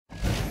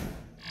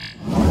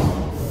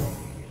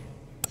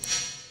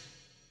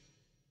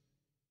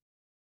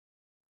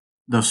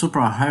The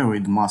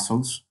suprahyoid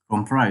muscles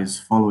comprise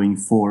following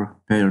four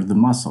paired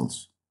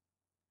muscles.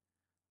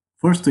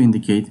 First to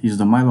indicate is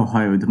the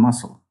mylohyoid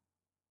muscle.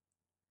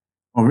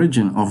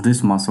 Origin of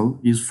this muscle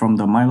is from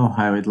the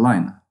mylohyoid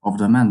line of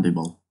the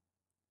mandible.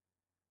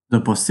 The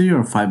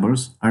posterior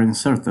fibers are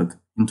inserted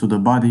into the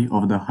body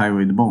of the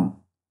hyoid bone.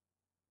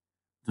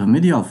 The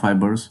medial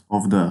fibers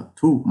of the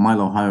two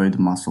mylohyoid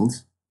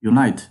muscles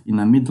unite in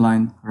a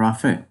midline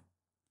raphe,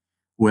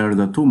 where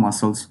the two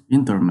muscles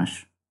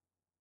intermesh.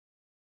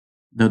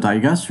 The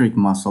digastric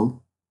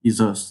muscle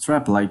is a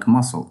strap-like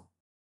muscle,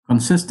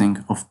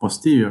 consisting of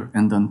posterior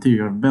and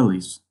anterior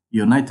bellies,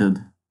 united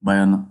by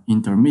an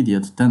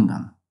intermediate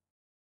tendon.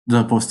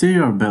 The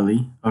posterior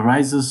belly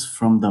arises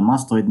from the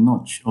mastoid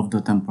notch of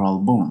the temporal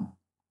bone.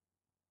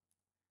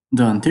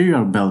 The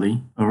anterior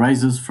belly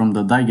arises from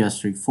the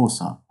digastric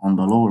fossa on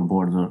the lower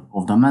border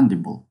of the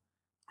mandible,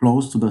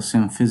 close to the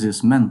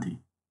symphysis menti.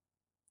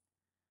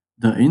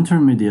 The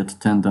intermediate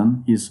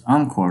tendon is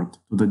anchored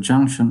to the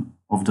junction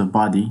of the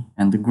body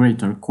and the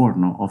greater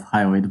cornu of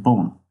hyoid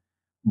bone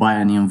by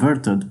an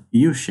inverted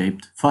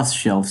U-shaped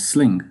fascial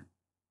sling.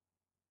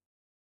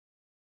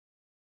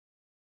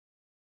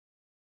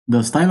 The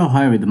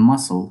stylohyoid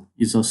muscle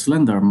is a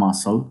slender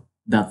muscle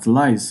that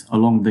lies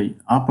along the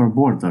upper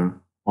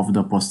border of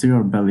the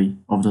posterior belly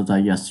of the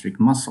digastric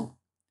muscle.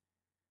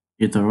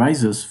 It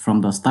arises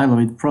from the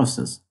styloid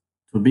process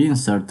to be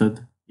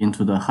inserted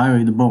into the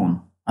hyoid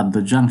bone at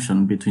the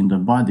junction between the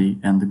body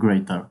and the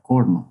greater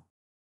cornu.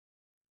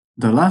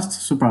 The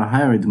last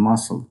suprahyoid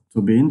muscle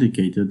to be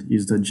indicated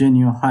is the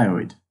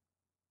geniohyoid.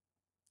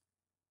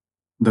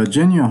 The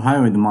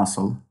geniohyoid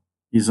muscle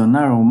is a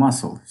narrow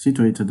muscle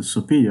situated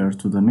superior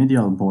to the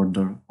medial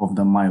border of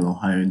the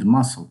mylohyoid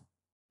muscle.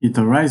 It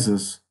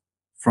arises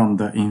from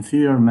the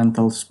inferior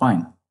mental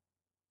spine,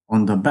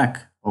 on the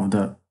back of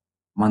the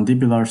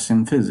mandibular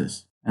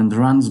symphysis, and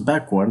runs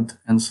backward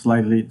and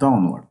slightly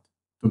downward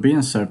to be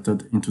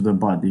inserted into the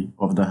body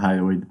of the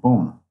hyoid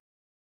bone.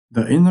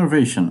 The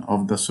innervation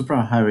of the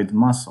suprahyoid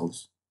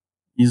muscles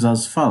is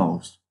as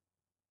follows.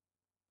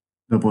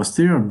 The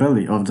posterior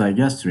belly of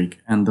digastric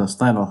and the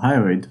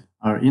stylohyoid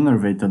are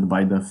innervated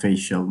by the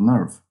facial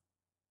nerve.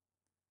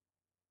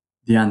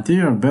 The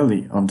anterior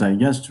belly of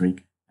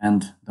digastric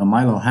and the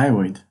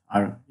mylohyoid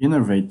are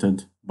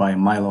innervated by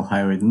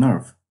mylohyoid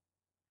nerve,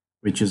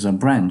 which is a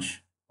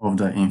branch of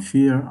the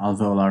inferior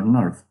alveolar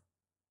nerve.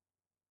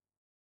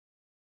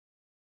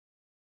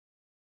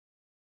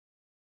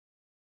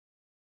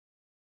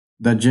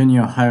 The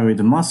geniohyoid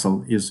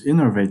muscle is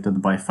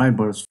innervated by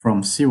fibers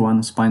from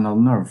C1 spinal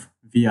nerve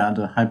via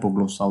the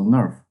hypoglossal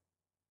nerve.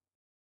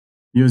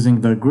 Using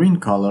the green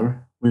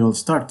color, we will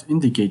start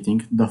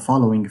indicating the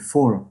following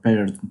four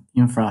paired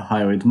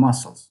infrahyoid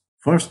muscles.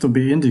 First to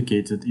be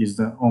indicated is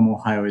the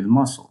omohyoid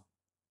muscle.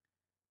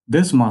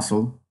 This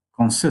muscle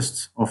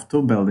consists of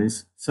two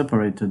bellies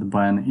separated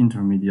by an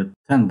intermediate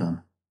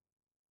tendon.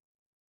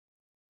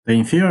 The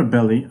inferior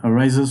belly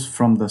arises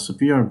from the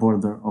superior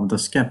border of the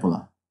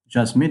scapula,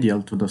 just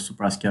medial to the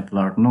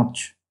suprascapular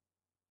notch.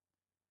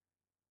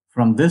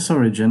 From this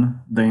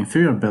origin, the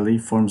inferior belly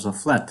forms a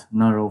flat,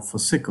 narrow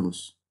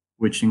fasciculus,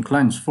 which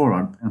inclines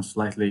forward and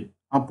slightly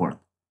upward,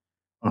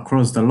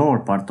 across the lower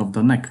part of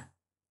the neck,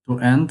 to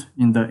end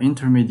in the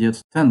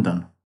intermediate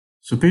tendon.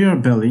 Superior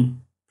belly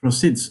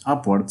proceeds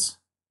upwards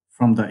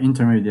from the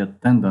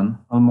intermediate tendon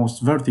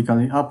almost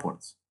vertically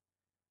upwards,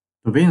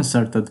 to be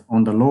inserted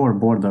on the lower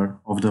border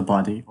of the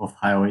body of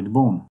hyoid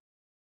bone.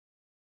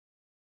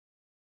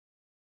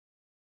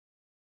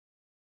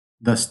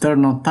 The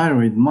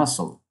sternothyroid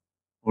muscle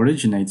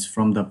originates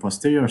from the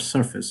posterior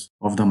surface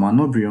of the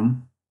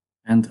manubrium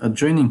and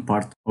adjoining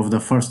part of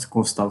the first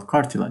costal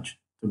cartilage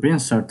to be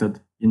inserted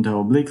in the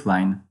oblique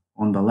line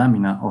on the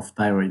lamina of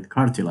thyroid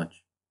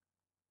cartilage.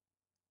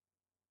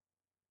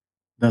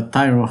 The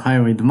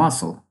thyrohyoid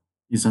muscle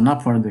is an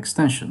upward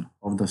extension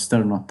of the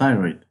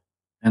sternothyroid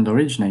and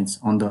originates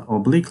on the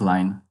oblique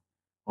line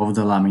of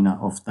the lamina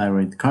of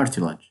thyroid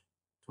cartilage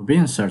to be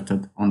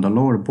inserted on the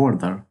lower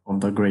border of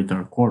the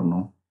greater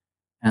cornu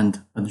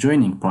and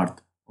adjoining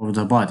part of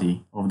the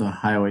body of the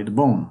hyoid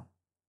bone.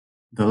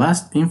 The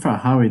last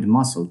infrahyoid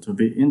muscle to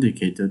be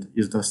indicated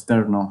is the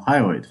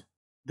sternohyoid.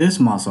 This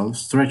muscle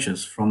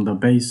stretches from the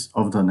base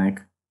of the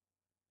neck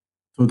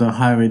to the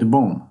hyoid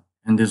bone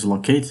and is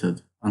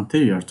located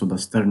anterior to the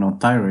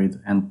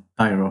sternothyroid and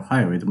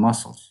thyrohyoid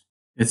muscles.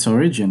 Its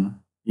origin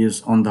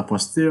is on the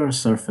posterior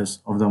surface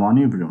of the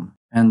manubrium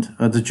and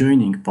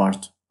adjoining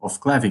part of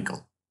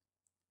clavicle.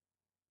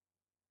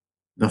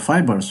 The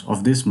fibers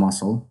of this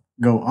muscle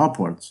go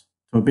upwards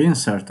to be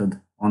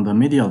inserted on the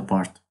medial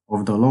part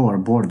of the lower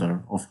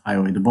border of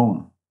hyoid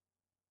bone.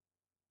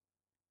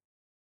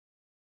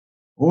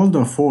 All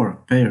the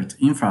four paired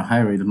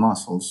infrahyoid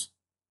muscles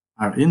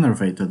are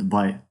innervated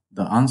by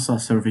the ansa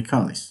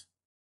cervicalis.